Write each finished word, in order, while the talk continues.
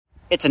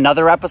It's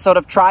another episode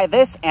of Try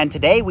This, and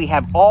today we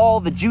have all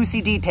the juicy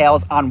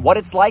details on what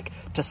it's like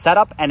to set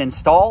up and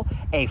install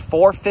a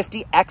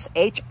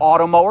 450XH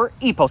Automower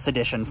Epos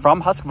Edition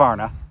from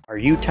Husqvarna. Are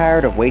you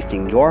tired of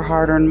wasting your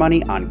hard-earned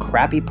money on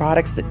crappy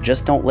products that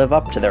just don't live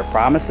up to their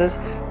promises?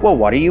 Well,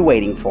 what are you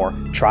waiting for?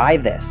 Try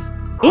this.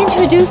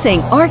 Introducing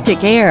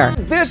Arctic Air.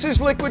 This is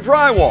liquid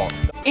drywall.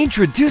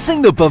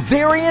 Introducing the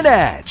Bavarian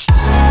Edge.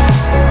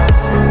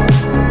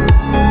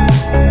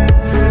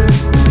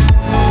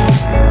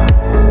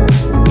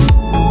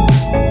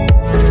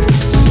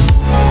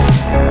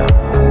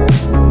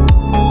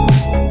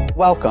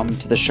 Welcome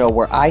to the show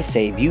where I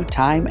save you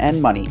time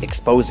and money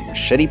exposing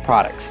shitty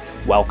products.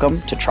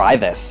 Welcome to Try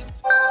This.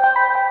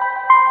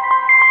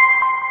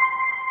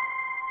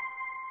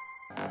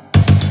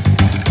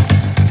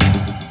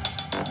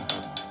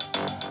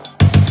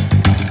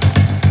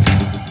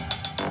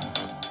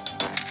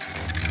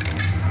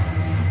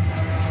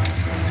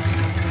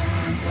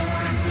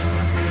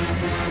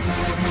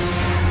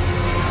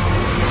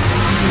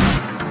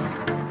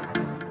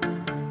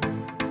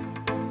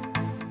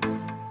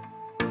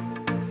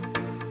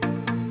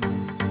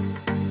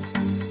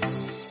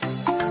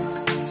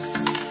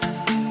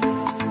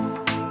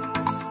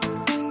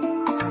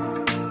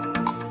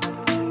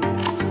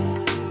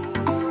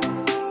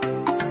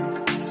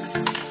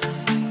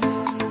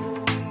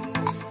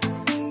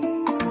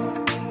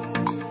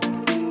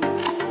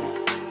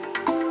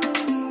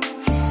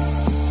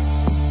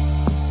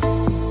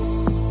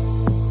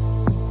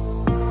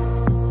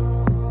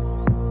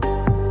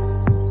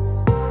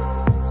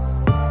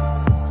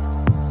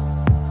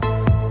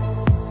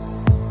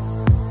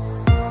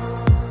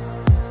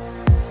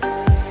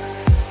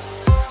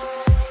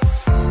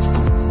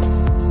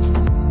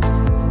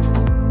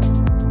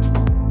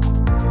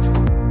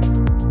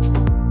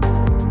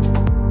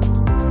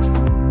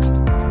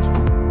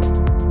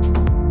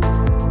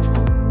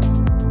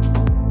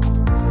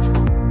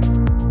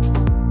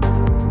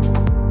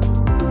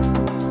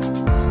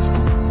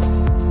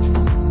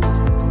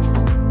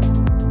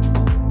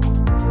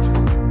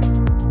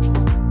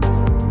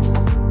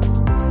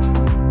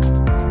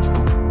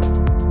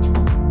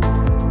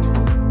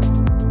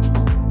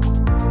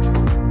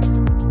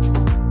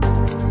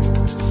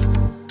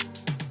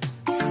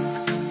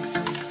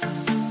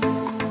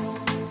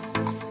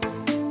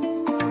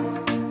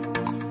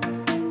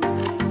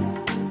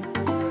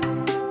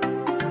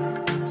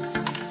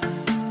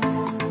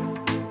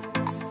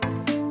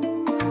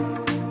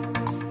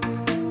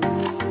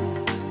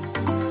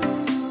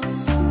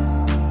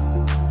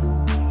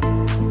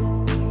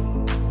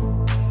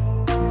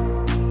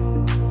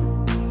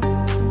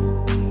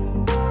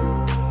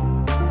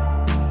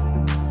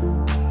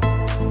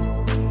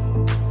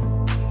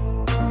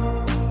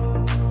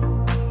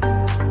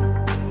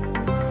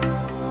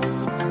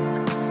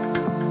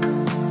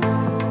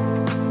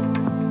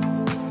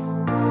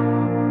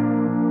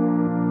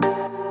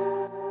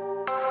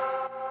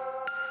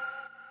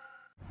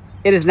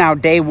 It is now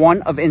day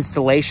one of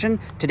installation.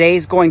 Today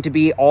is going to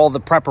be all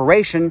the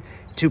preparation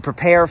to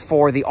prepare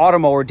for the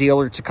Automower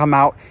dealer to come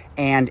out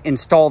and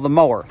install the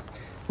mower.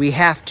 We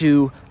have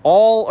to,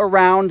 all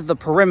around the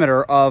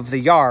perimeter of the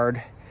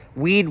yard,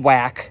 weed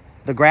whack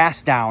the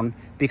grass down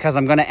because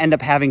I'm going to end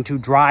up having to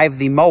drive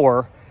the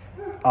mower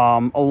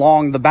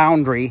along the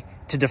boundary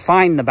to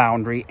define the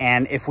boundary.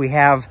 And if we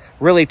have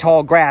really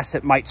tall grass,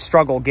 it might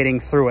struggle getting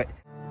through it.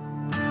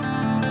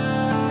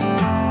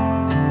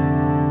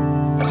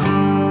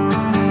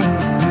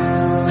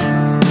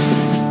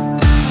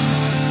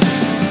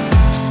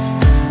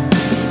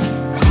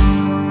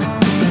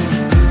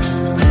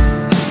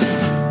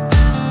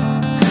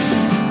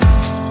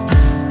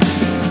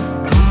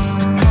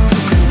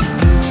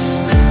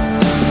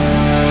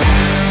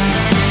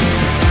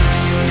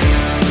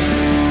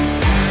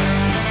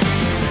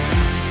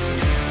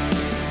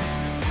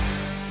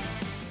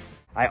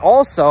 I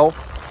also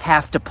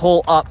have to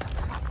pull up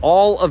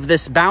all of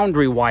this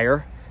boundary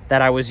wire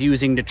that I was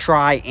using to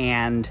try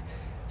and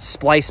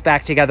splice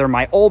back together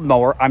my old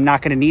mower. I'm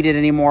not going to need it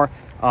anymore.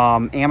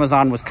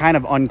 Amazon was kind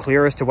of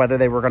unclear as to whether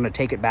they were going to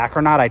take it back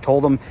or not. I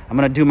told them I'm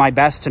going to do my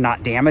best to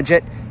not damage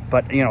it,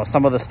 but you know,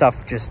 some of the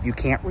stuff just you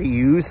can't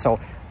reuse. So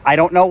I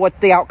don't know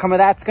what the outcome of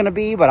that's going to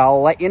be, but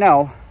I'll let you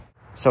know.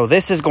 So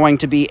this is going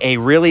to be a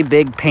really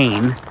big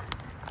pain,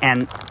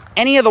 and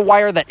any of the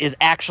wire that is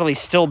actually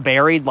still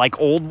buried, like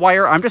old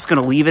wire, I'm just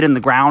going to leave it in the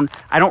ground.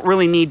 I don't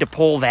really need to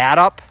pull that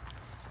up.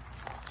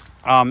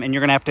 And you're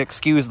going to have to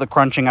excuse the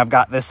crunching. I've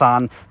got this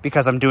on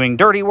because I'm doing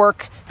dirty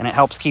work, and it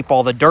helps keep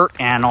all the dirt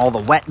and all the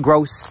wet,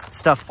 gross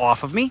stuff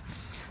off of me.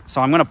 So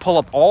I'm going to pull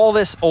up all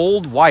this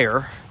old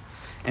wire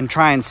and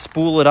try and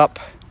spool it up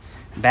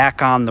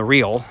back on the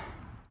reel.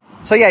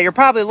 So yeah, you're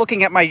probably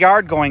looking at my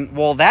yard going,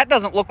 well, that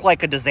doesn't look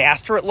like a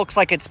disaster. It looks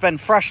like it's been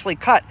freshly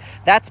cut.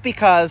 That's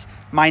because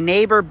my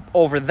neighbor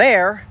over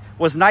there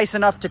was nice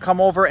enough to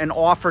come over and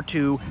offer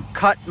to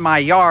cut my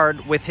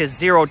yard with his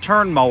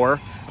zero-turn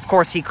mower. Of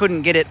course, he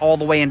couldn't get it all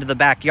the way into the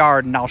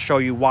backyard, and I'll show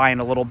you why in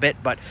a little bit.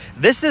 But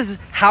this is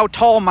how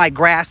tall my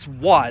grass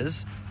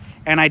was,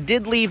 And I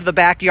did leave the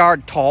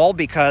backyard tall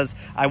because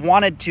I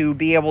wanted to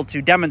be able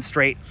to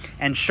demonstrate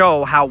and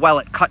show how well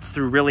it cuts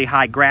through really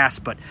high grass.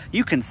 But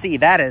you can see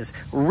that is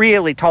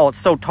really tall. It's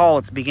so tall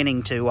it's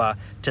beginning to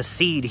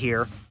seed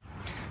here.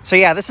 So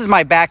yeah, this is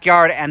my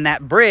backyard, and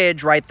that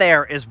bridge right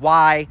there is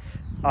why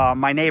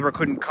my neighbor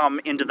couldn't come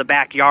into the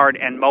backyard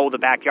and mow the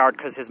backyard,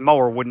 because his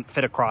mower wouldn't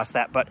fit across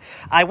that. But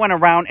I went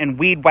around and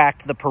weed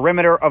whacked the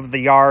perimeter of the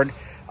yard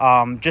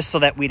just so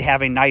that we'd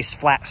have a nice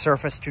flat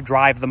surface to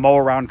drive the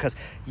mower around, because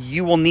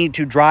you will need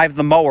to drive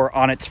the mower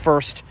on its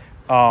first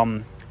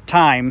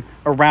time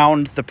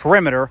around the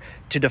perimeter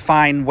to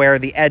define where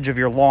the edge of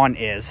your lawn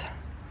is.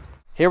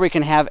 Here we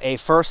can have a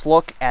first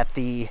look at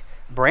the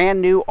brand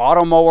new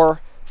Automower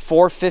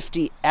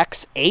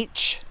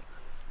 450XH,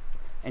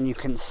 and you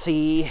can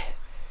see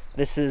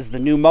this is the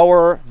new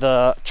mower.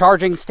 The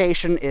charging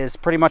station is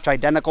pretty much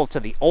identical to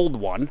the old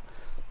one.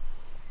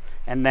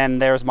 And then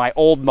there's my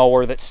old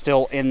mower that's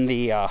still in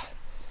the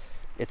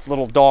its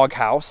little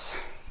doghouse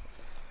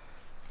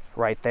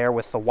right there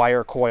with the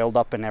wire coiled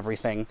up and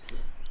everything.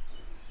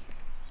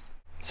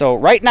 So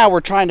right now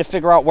we're trying to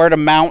figure out where to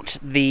mount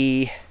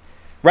the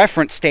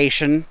reference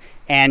station,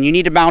 and you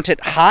need to mount it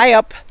high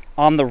up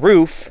on the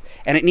roof,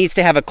 and it needs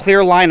to have a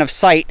clear line of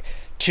sight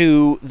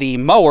to the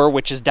mower,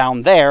 which is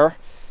down there,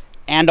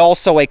 and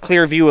also a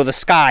clear view of the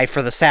sky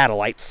for the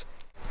satellites.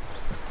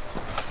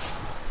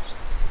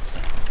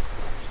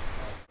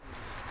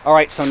 All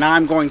right, so now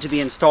I'm going to be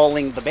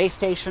installing the base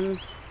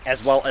station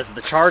as well as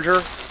the charger.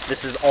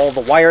 This is all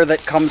the wire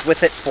that comes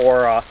with it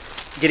for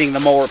getting the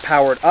mower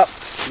powered up.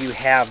 You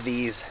have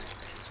these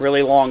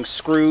really long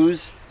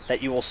screws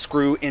that you will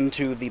screw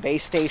into the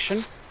base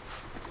station.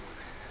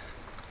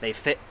 They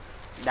fit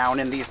down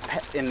in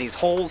these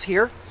holes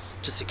here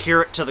to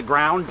secure it to the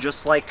ground,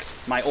 just like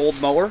my old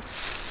mower.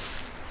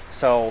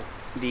 So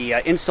the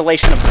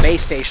installation of the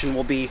base station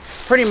will be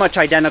pretty much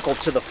identical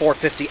to the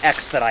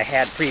 450X that I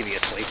had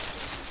previously.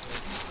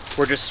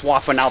 We're just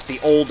swapping out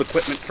the old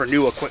equipment for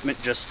new equipment,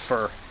 just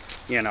for,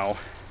 you know,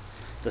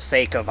 the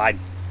sake of I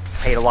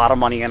paid a lot of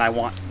money and I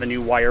want the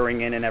new wiring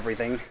in and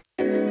everything.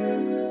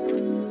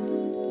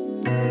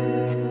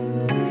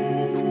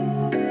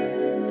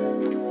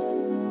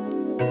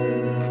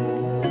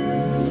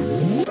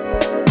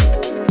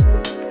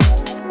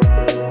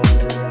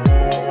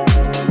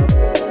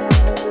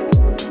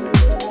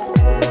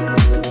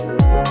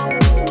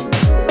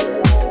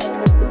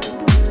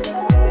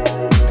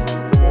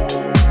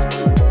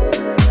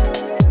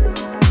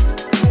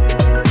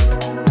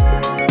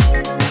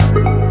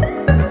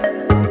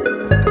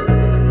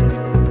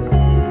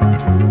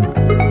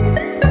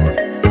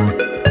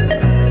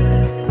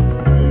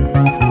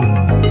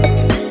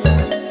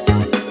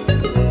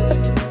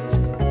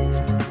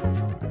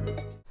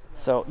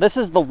 So this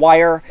is the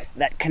wire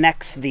that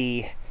connects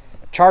the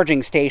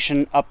charging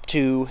station up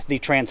to the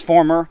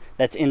transformer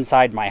that's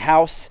inside my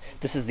house.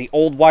 This is the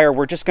old wire.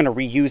 We're just going to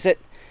reuse it.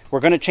 We're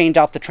going to change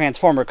out the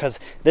transformer because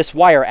this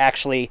wire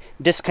actually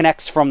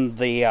disconnects from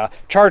the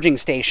charging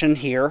station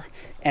here,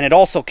 and it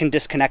also can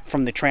disconnect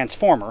from the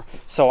transformer.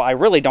 So I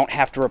really don't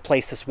have to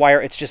replace this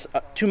wire. It's just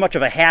too much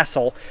of a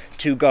hassle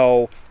to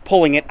go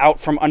pulling it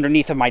out from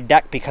underneath of my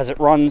deck, because it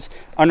runs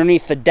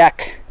underneath the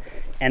deck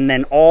and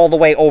then all the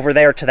way over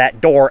there to that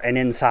door and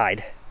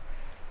inside.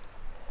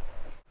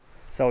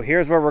 So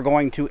here's where we're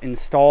going to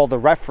install the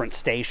reference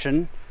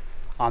station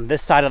on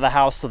this side of the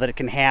house so that it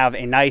can have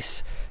a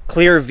nice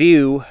clear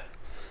view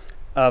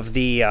of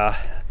the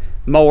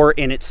mower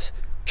in its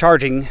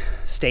charging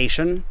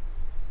station.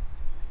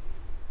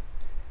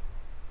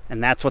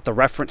 And that's what the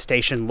reference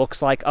station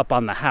looks like up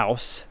on the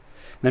house.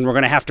 Then we're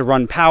going to have to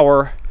run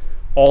power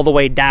all the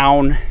way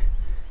down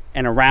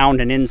and around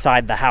and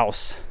inside the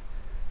house,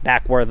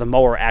 back where the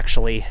mower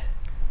actually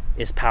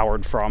is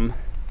powered from.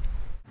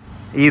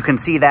 You can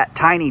see that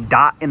tiny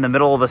dot in the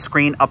middle of the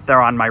screen up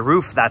there on my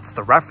roof. That's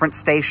the reference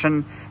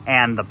station,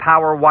 and the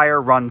power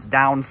wire runs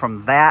down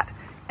from that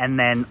and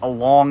then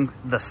along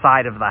the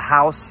side of the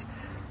house.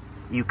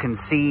 You can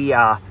see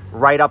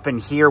right up in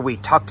here we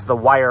tucked the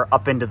wire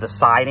up into the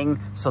siding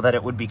so that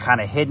it would be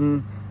kind of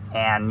hidden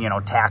and, you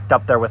know, tacked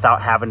up there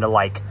without having to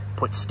like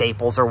put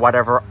staples or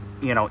whatever,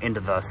 you know,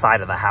 into the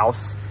side of the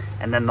house.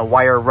 And then the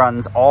wire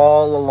runs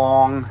all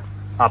along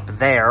up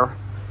there.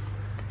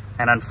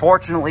 And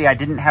unfortunately, I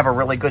didn't have a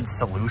really good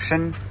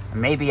solution.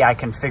 Maybe I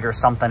can figure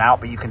something out,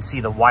 but you can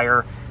see the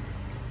wire,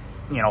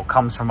 you know,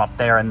 comes from up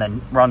there and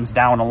then runs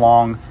down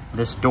along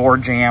this door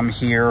jamb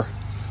here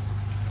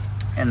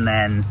and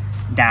then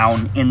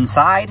down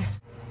inside.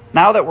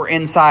 Now that we're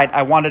inside,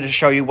 I wanted to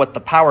show you what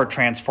the power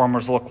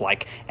transformers look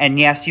like. And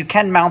yes, you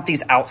can mount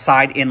these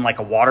outside in like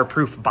a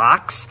waterproof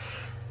box.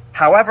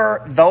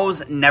 However,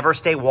 those never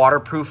stay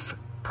waterproof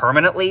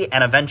permanently,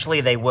 and eventually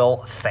they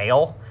will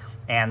fail.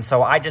 And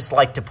so I just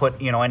like to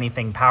put, you know,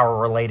 anything power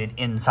related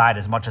inside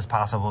as much as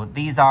possible.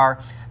 These are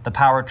the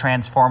power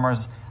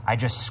transformers. I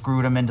just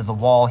screwed them into the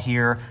wall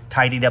here,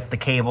 tidied up the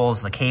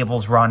cables. The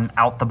cables run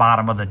out the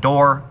bottom of the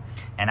door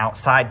and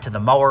outside to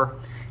the mower.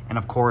 And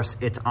of course,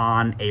 it's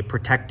on a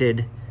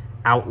protected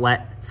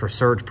outlet for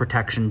surge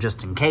protection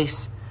just in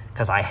case.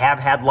 because I have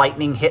had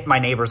lightning hit my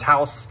neighbor's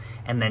house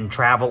and then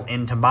travel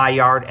into my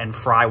yard and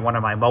fry one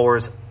of my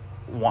mowers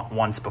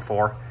once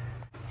before.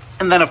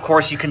 And then, of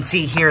course, you can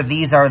see here,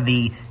 these are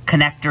the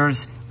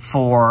connectors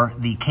for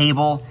the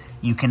cable.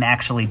 You can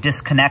actually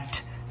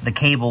disconnect the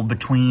cable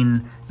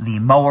between the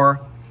mower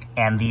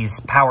and these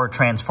power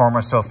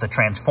transformers. So if the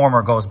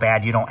transformer goes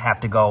bad, you don't have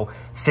to go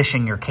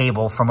fishing your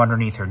cable from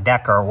underneath your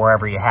deck or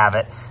wherever you have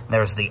it.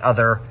 There's the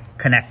other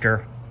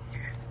connector.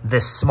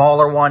 This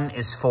smaller one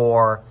is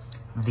for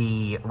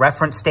the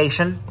reference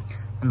station,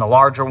 and the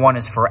larger one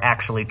is for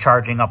actually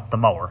charging up the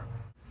mower.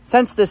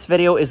 Since this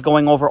video is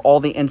going over all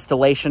the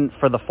installation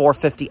for the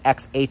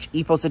 450XH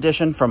Epos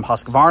edition from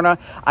Husqvarna,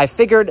 I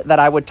figured that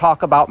I would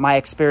talk about my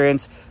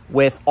experience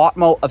with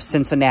Automower of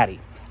Cincinnati.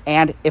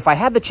 And if I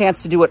had the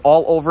chance to do it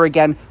all over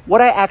again,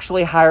 would I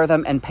actually hire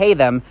them and pay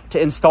them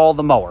to install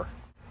the mower?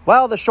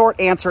 Well, the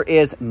short answer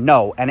is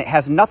no, and it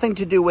has nothing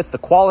to do with the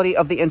quality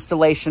of the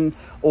installation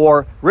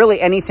or really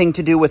anything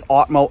to do with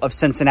Automower of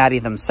Cincinnati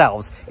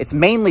themselves. It's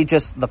mainly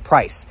just the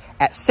price.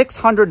 At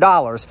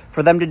 $600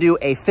 for them to do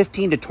a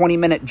 15 to 20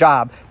 minute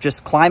job,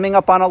 just climbing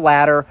up on a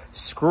ladder,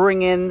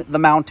 screwing in the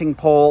mounting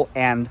pole,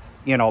 and,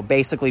 you know,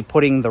 basically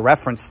putting the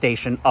reference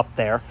station up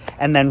there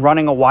and then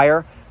running a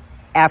wire.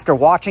 After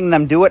watching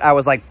them do it, I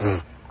was like,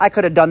 I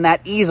could have done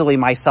that easily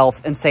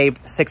myself and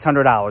saved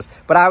 $600.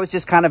 But I was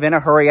just kind of in a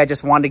hurry. I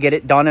just wanted to get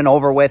it done and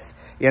over with,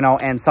 you know,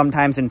 and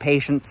sometimes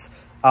impatience,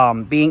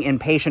 being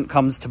impatient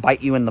comes to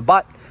bite you in the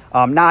butt.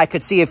 Now, I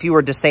could see if you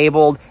were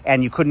disabled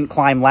and you couldn't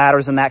climb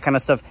ladders and that kind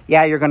of stuff,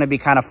 yeah, you're going to be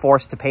kind of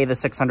forced to pay the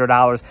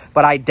 $600.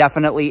 But I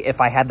definitely, if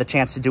I had the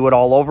chance to do it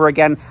all over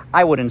again,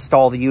 I would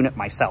install the unit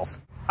myself.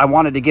 I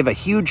wanted to give a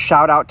huge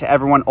shout out to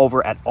everyone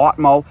over at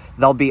Automower.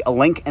 There'll be a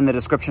link in the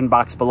description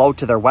box below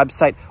to their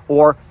website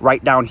or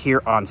right down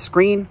here on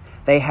screen.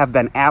 They have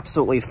been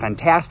absolutely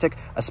fantastic,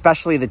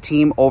 especially the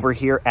team over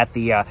here at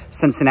the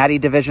Cincinnati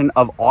division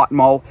of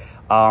Automower.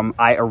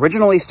 I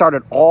originally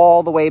started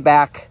all the way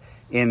back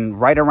in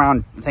right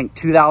around, I think,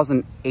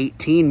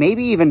 2018,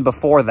 maybe even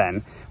before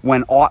then,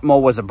 when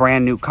Automower was a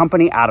brand new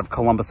company out of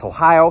Columbus,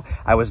 Ohio.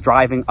 I was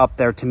driving up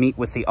there to meet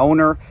with the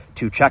owner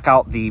to check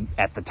out the,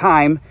 at the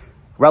time,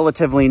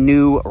 relatively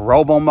new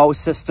RoboMow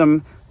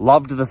system.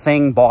 Loved the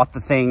thing, bought the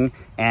thing,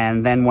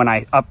 and then when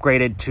I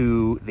upgraded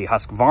to the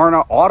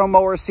Husqvarna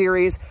Automower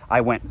series,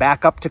 I went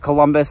back up to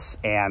Columbus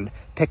and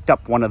picked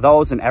up one of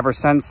those, and ever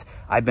since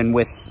I've been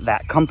with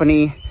that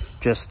company,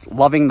 just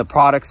loving the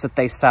products that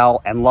they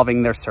sell and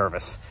loving their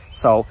service.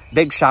 So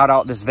big shout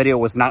out. This video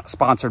was not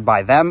sponsored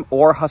by them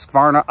or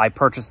Husqvarna. I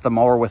purchased the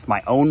mower with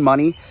my own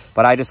money,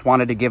 but I just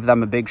wanted to give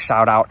them a big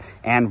shout out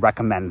and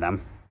recommend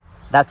them.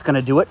 That's going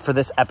to do it for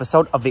this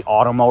episode of the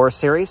Automower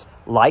series.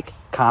 Like,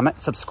 comment,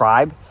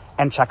 subscribe,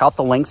 and check out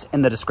the links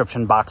in the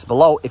description box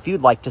below if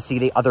you'd like to see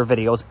the other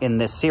videos in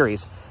this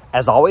series.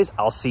 As always,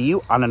 I'll see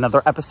you on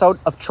another episode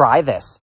of Try This.